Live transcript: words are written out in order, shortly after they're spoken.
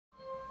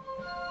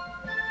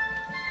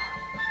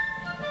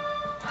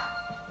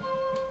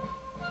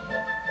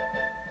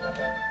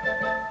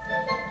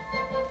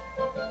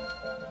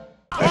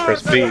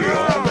press B on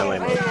melee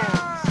mode.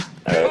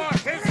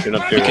 Do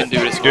not do You it. can do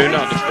this. Do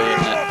not. The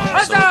bayonet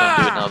one, so don't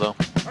do it now though.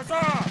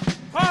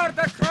 For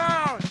the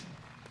crown!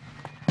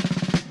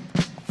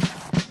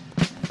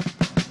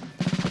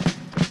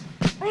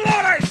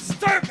 Bloody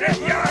stupid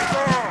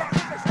Yazor!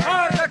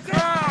 For the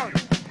crown!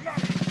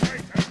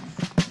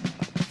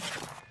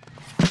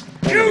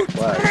 You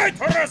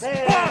traitorous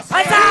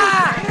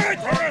bastard!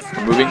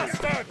 Moving.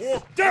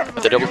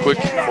 The double quick,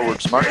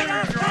 forwards march.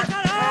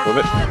 Move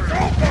it.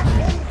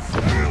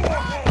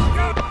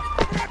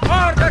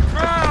 For the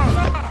crown!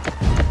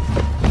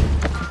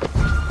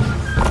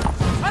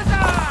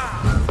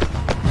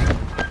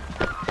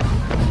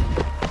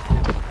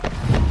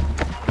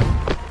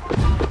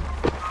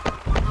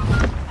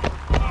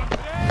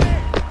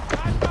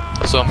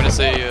 So I'm gonna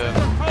say,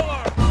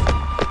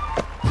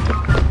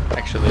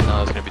 actually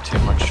no, it's gonna be too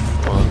much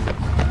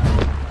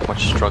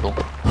struggle.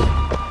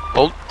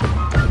 Hold.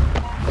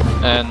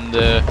 And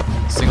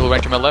single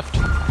rank to my left.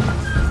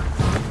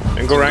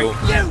 Single rank.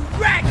 You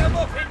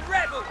ragamuffin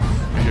rebels!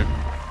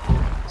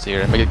 So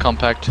here, make it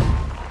compact.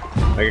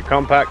 Make it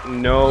compact,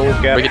 no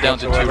gap. Break it down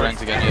to whatsoever. 2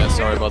 ranks again, yeah,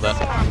 sorry about that.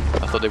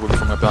 I thought they would be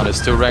from up on. It's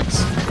 2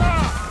 ranks.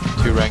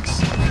 2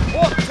 ranks.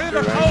 Walk to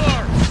the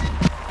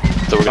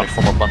colors! So we're gonna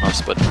form up on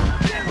us, but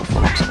we'll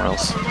form up somewhere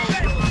else.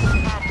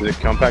 Is it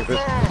compact this?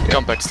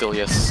 Compact still,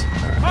 yes.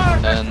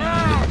 And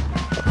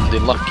the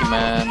lucky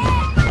man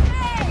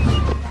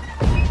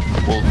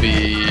will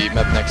be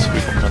map next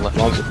week on the left.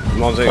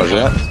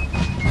 Monza.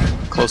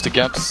 Close the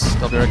gaps,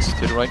 WRX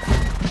to the right.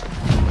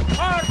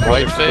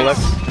 Right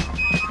face.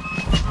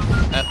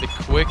 At the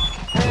quick.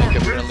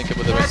 We're gonna link up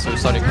with the rest, so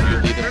starting to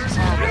lead them.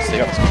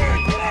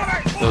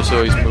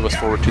 So he's move us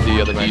forward to the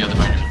other man.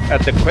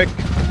 At the quick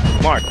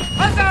mark.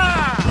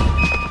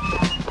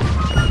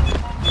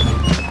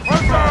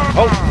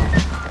 Oh!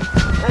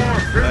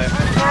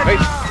 Wait.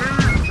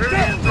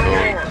 So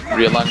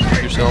realign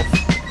yourself.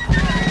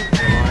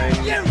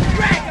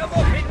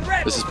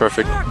 This is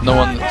perfect. No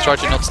one, try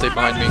to not stay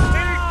behind me.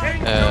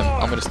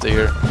 I'm gonna stay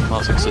here,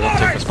 mousing, so don't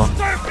take my spawn.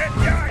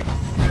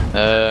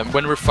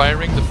 When we're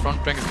firing, the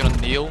front rank is gonna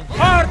kneel.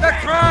 For the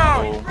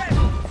crown!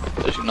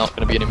 So there's not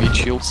gonna be any meat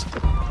shields.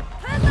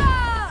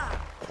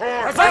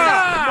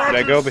 Did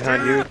I go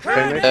behind you,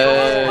 Finley?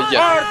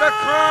 Yeah. For the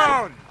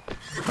crown!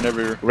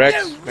 Whenever. Rex,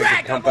 make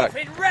it compact.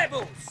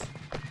 Rebels!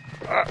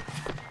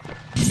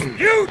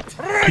 You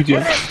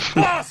traitorous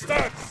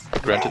bastards!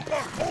 Granted.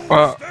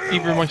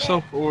 Either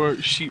myself or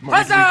Sheep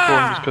might need to be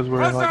formed just because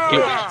we're like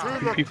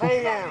glitched people. I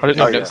don't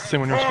know if it's the same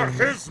when you're For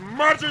streaming. His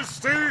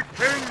Majesty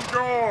King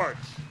George!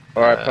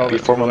 Alright, probably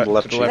form on the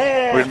left. We're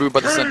gonna move by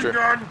the center.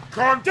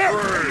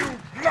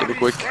 Give it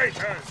quick.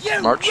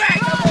 March.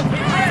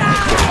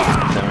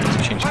 Now we need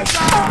to change that.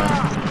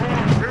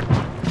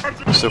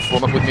 So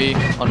form up with me,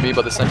 on me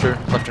by the center,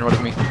 left and right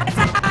of me.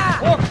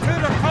 Walk to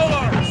the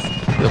colors!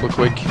 Double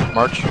quick,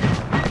 march.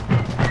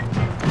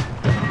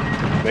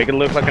 Make it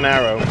look like an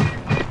arrow.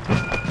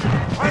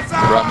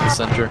 Around the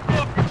center.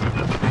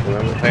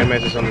 Remember, Pain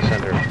Mace is on the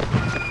center.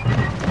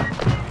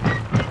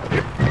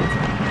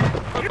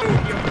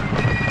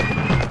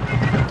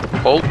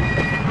 Hold.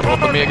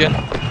 Hold on me again.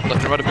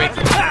 Left and right of me.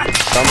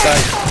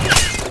 Compact.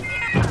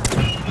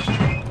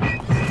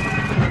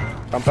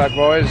 Compact,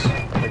 boys.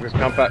 Make this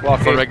compact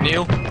lock For in. reg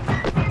kneel.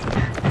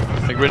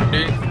 Make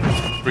ready.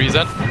 Breeze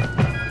in.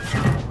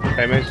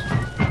 Pain Mace.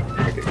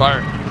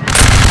 Fire.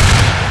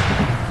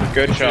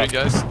 Good shot.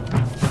 Shooting, guys.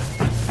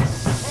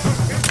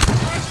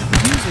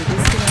 User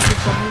disconnected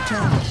from your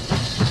channel.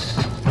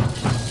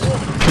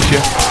 Push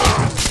you.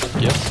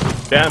 Yes.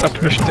 Damn.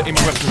 Permission to aim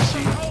your weapon and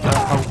see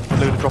how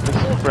low the drop is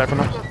for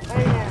everyone else.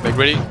 Make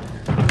ready.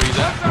 Breeze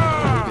in.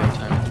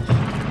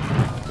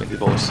 Make the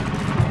balls.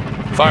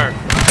 Fire.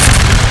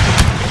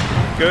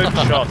 Good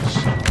shots.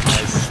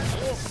 Nice.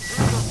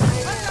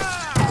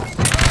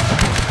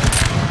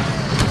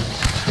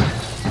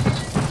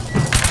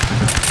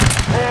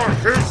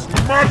 His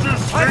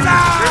Majesty King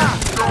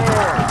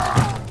George!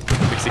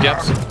 Fix the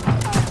gaps.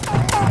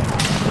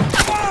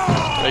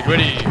 Make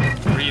ready.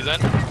 Breeze in.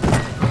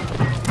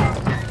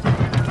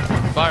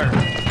 Fire.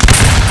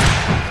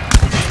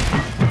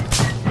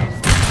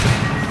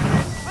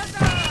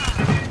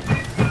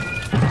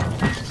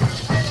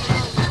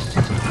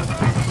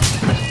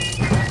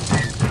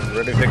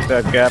 Ready to fix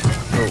that gap.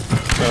 Oh,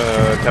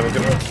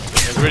 Camden.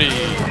 Make ready.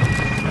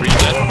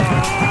 Breeze in.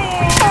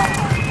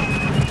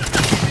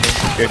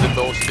 Okay.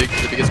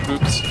 The biggest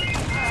groups.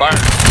 Fire.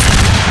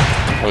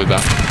 Hold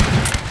down.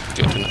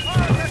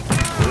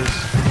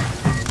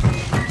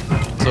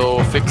 So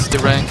fix the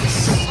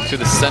ranks to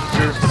the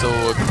center,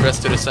 so press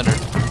to the center.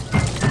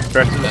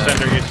 Press to the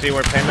center, you see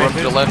where Pain Run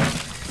Mace to the is? left.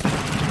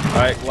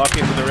 Alright, lock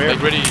into the rear.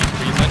 Make ready,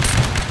 breeze in.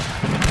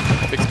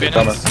 Fix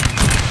bayonets.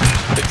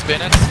 Fix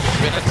bayonets, fix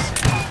bayonets.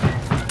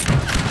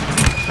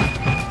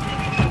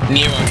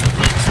 Kneel.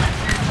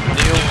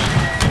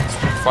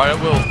 Fire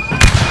will.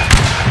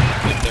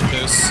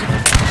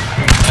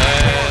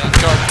 And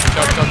charge.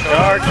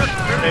 Charge!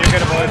 There you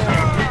get it, boys.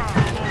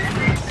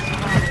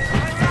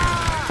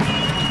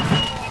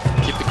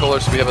 Keep the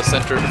colors, we have a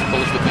center.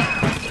 Colors with me.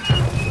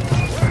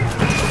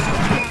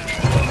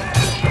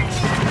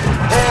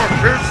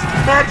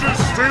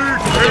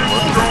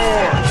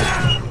 endure!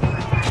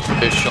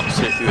 They shot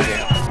straight through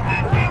again.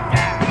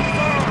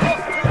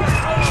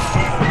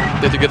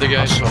 Stay together,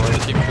 guys. The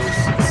team kills.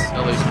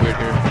 LA's weird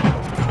here.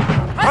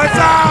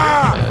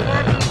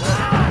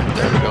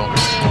 There we go.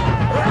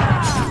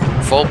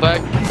 Fall back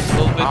a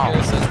little bit,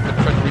 guys, and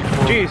try to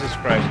reform. Jesus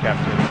Christ,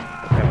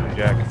 Captain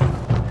Jack.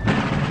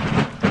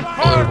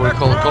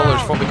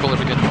 Colors, form the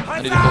colors again.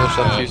 I need the colors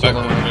up to Back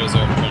corners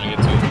are trying to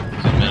get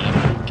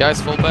to. guys,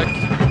 fall back.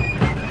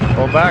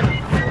 Fall back.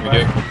 Here we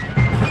go.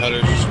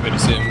 Colors, should be able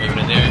to see him moving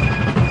in there.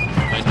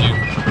 Behind you.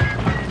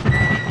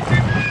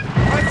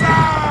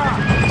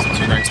 Some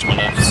 2 ranks to my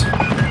left.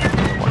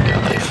 One guy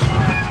alive.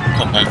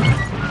 Compound.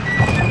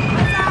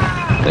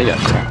 They got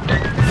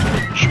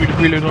Should we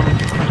reload on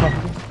top of them?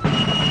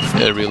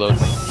 yeah, reload.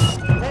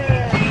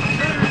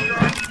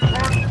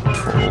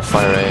 We'll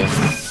fire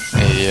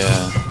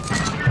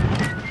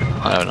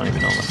I don't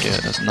even know, like a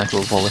nice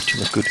little volley,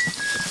 that's good.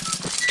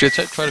 Try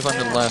to find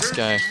the last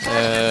guy.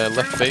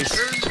 Left base.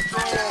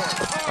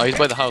 Oh, he's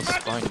by the house,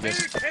 behind you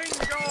guys.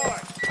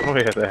 Oh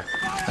yeah, there.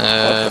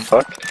 What the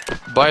fuck?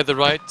 By the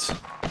right,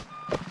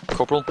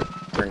 Corporal.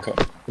 We're in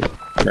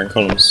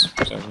columns.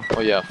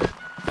 Oh yeah,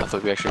 I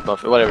thought we actually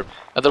buffed. Whatever.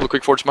 A double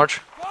quick forward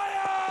march.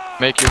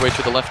 Make your way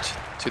to the left,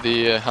 to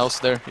the house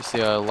there. You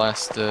see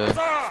last...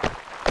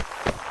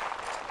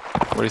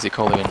 what is he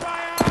called again?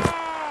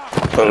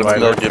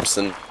 Mel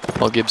Gibson.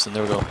 Mel Gibson,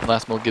 there we go.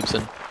 Last Mel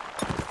Gibson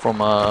from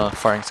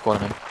firing squad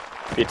on him.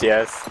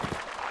 PTS.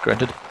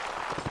 Granted.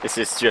 Is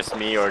this just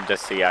me or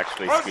does he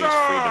actually scream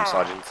Freedom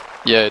Sergeant?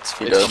 Yeah, it's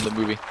does. from the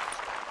movie.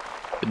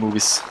 The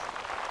movies.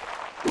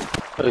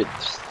 Oh,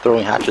 it's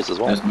throwing hatches as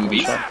well. There's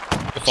movies.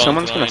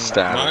 Someone's gonna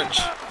stab.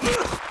 March.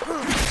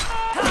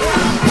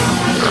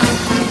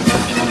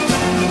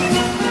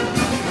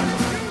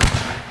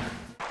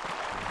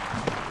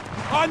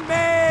 On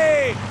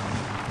me!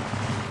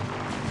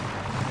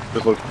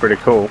 This looks pretty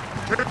cool.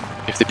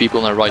 If the people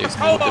in our riots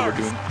knew what they were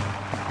doing.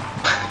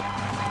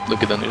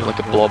 Look at them, they're like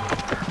a blob.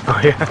 Oh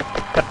yeah.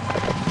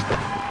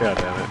 God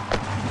damn it.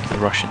 The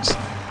Russians.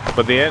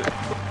 But the end.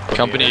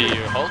 Company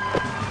halt.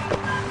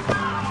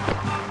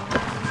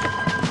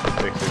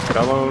 6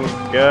 column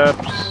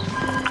gaps.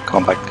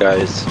 Compact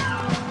guys.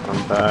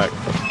 Come back.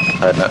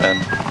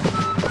 And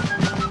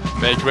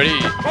Make ready.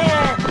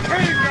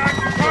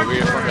 Over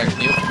here, front rank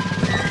new.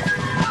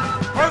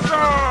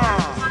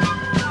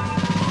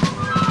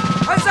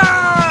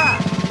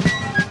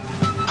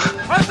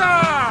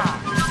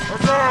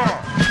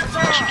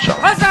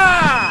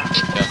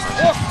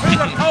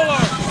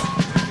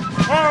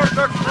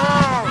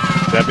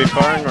 Should that be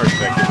firing or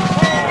should I keep it?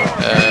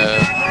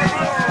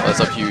 That's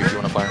up to you if you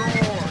want to fire.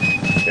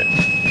 Okay.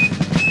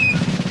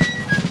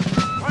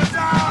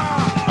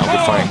 I'll be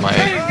firing my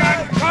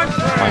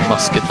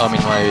musket, I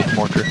mean my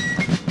mortar.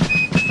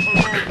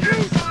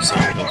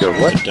 Your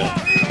what?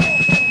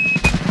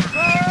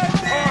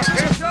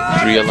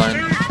 Realign.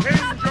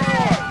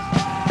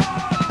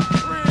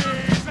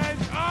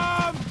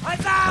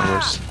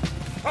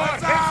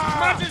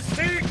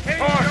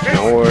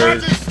 No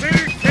worries.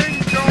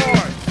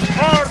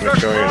 Make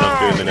sure you're not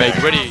doing the Make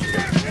next. ready.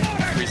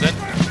 Reset.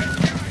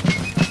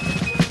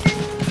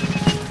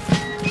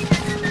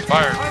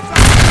 Fire.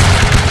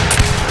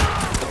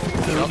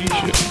 Holy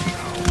shit.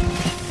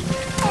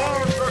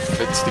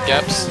 Fits the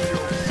gaps.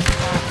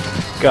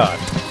 God.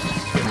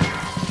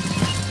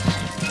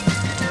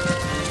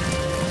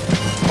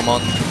 Come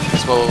on.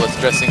 As well as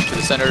dressing to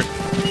the center.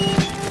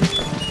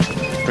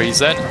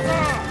 Present.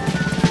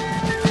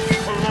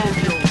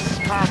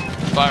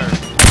 Fire.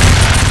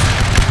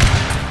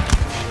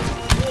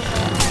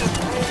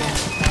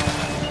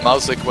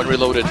 Mousek, when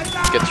reloaded,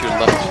 get to your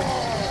left.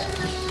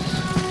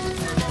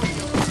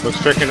 Looks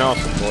freaking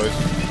awesome, boys.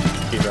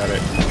 Keep at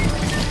it.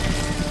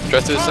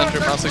 Dress to the center,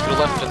 Mousek to the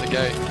left, and the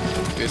guy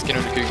who is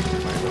Skinner the King.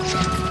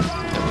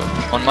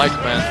 On my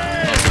command.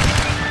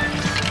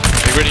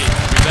 Be ready.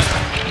 Present.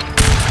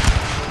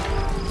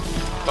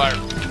 Fire.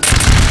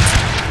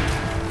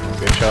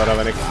 Good shot of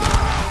any.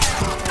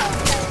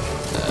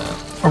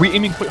 Are we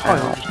aiming quite high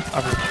or just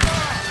average?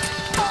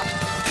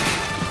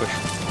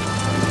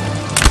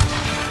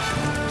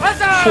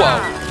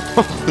 Wow.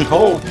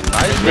 oh,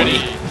 nice. Ready.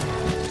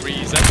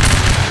 Present.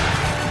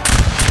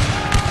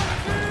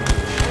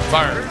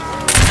 Fire.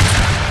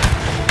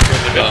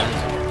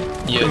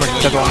 Yeah,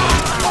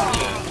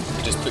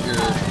 just put your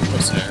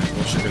what's there,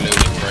 what's your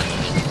reloading right on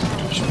the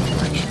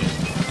direction.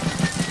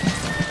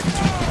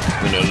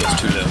 We know that's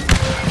too low.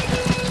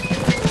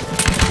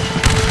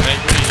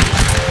 Make ready.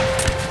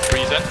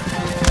 Present.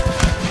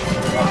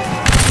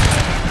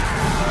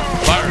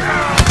 Fire.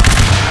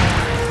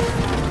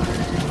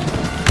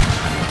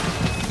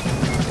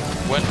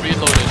 When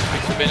reloaded,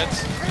 fix the minutes.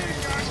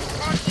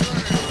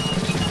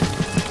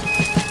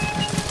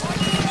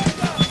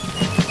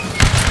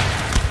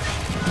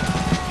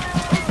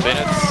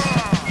 Minutes.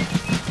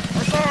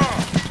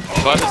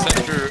 By the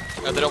center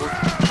at the double.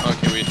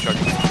 Okay, we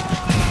charge.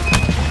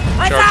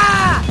 Charge.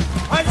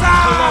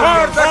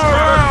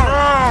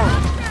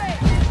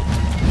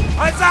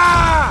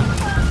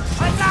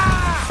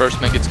 First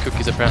man gets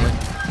cookies apparently.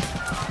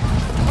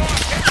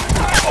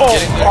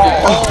 Get in there,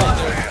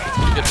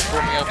 you get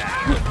forming up.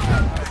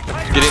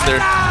 Get in there.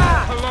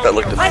 That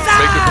looked Break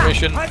your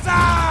formation.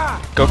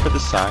 Go for the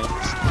sides.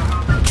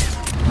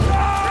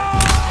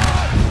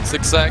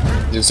 Zigzag.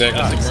 Zigzag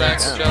left and Zigzag.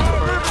 right. Jump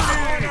forward.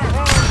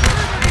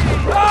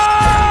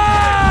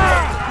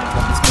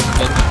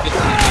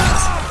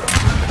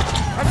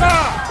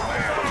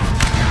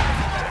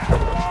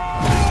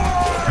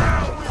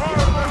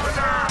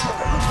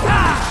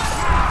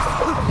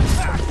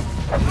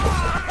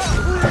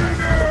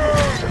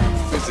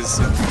 Who's this?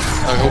 I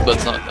hope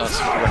that's not us.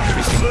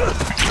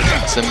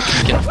 Some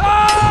Keegan.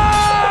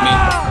 Me.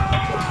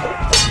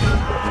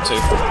 I'm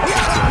safe.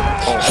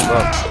 Oh,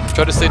 wow.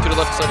 Try to stay to the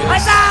left side,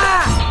 yes.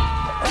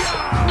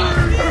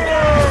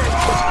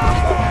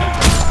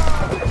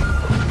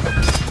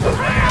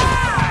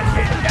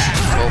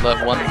 Well, that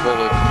one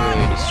bullet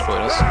really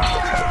destroyed us.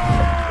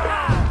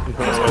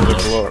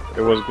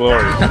 It was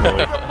glorious.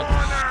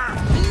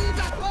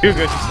 You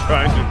guys just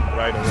trying to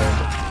ride away.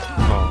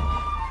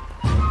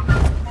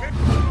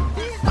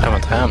 I'm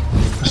on time.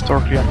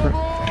 Historically accurate.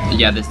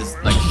 Yeah, this is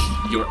like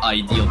your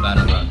ideal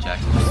battleground, Jack.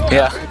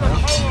 Yeah.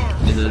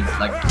 This is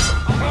like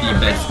the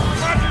best.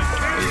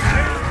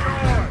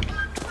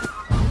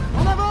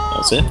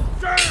 That's it.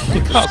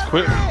 That was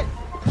quick.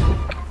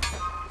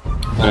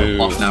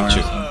 Well, half an hour.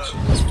 Shoot.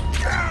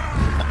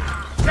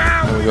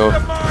 There we go.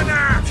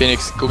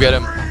 Phoenix, go get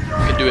him.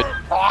 You can do it.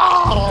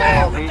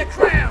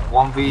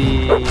 1v.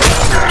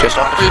 Just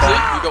off the You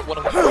side. got one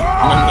of them.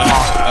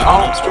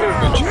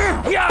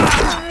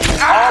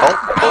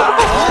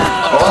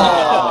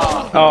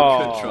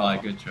 Good try,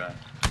 good try.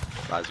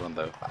 Nice one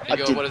though. You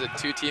go, what is it?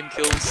 2 team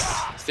kills,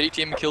 3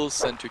 team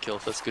kills, and 2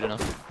 kills. That's good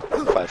enough.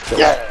 5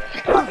 kills.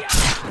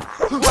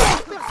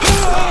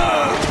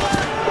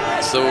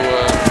 So,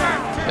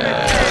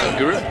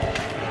 Guru?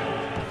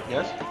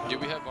 Yes? Do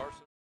we have ours?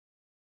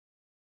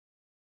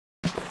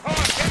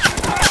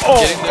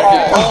 Get in there,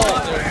 get in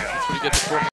there. That's where you get the